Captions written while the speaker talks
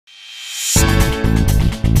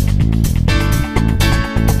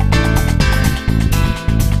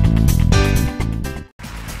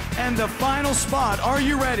final spot. Are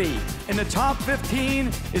you ready? In the top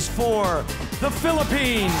 15 is for the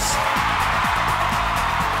Philippines.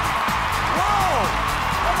 Whoa!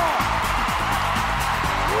 Come on!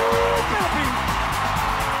 Woo, Philippines!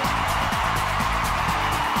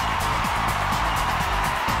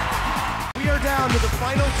 We are down to the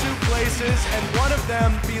final 2 places, and one of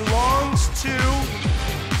them belongs to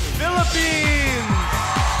Philippines.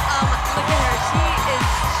 Look at her. She is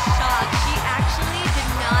shocked. She actually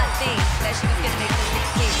did not think that she was going to make the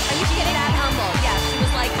 16. Are you kidding? That humble. Yeah, she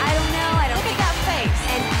was like, I don't know. I don't Look think at that face.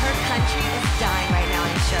 And her country is dying right now,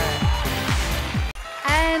 I'm sure.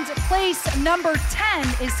 And place number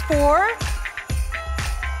 10 is for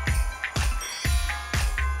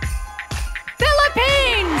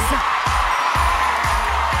Philippines!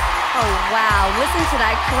 Oh, wow. Listen to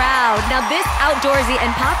that crowd. Now, this outdoorsy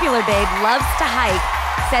and popular babe loves to hike,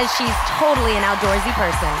 says she's totally an outdoorsy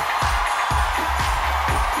person.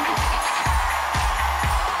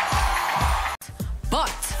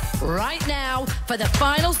 But right now, for the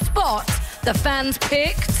final spot, the fans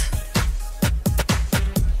picked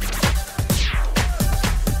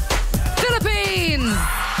Philippines!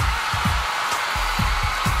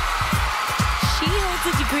 She holds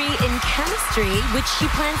a degree in chemistry, which she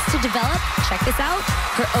plans to develop, check this out,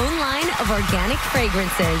 her own line of organic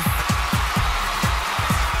fragrances.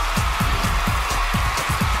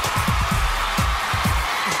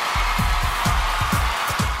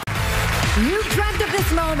 You've dreamt of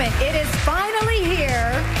this moment. It is finally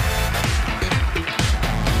here.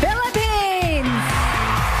 Philippines!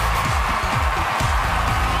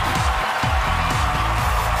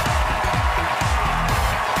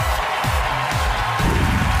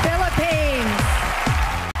 Philippines!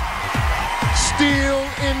 Still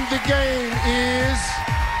in the game is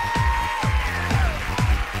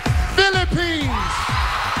Philippines.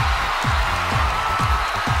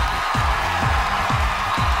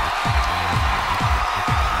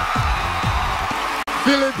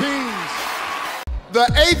 Philippines. The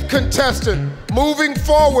 8th contestant moving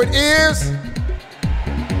forward is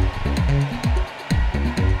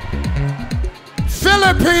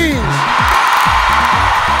Philippines.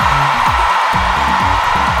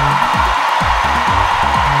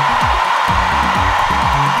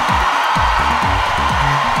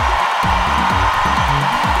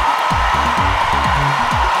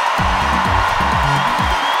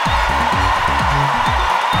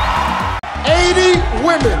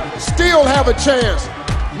 Women still have a chance.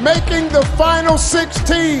 Making the final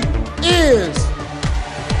 16 is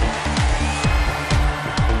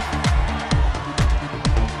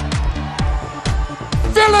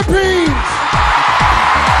Philippines.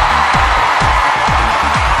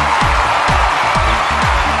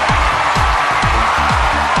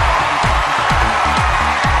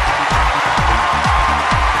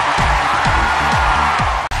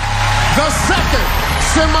 The second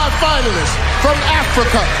semifinalist from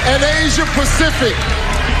Africa and Asia Pacific,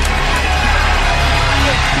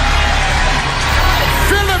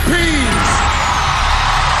 Philippines.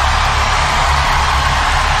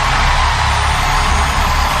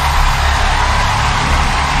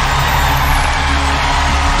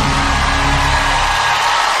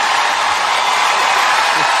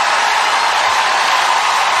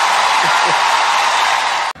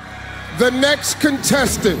 The next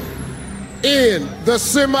contestant in the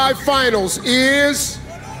semifinals is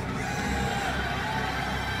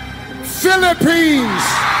Philippines.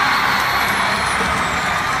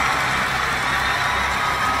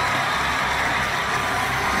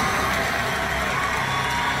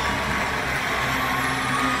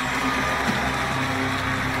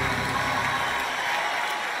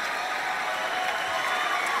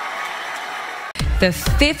 The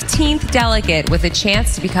 15th delegate with a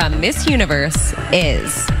chance to become Miss Universe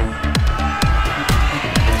is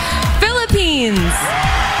Philippines.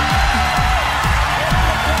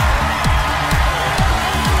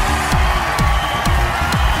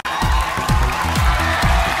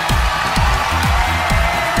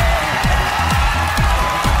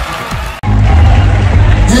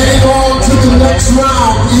 Heading on to the next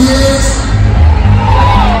round is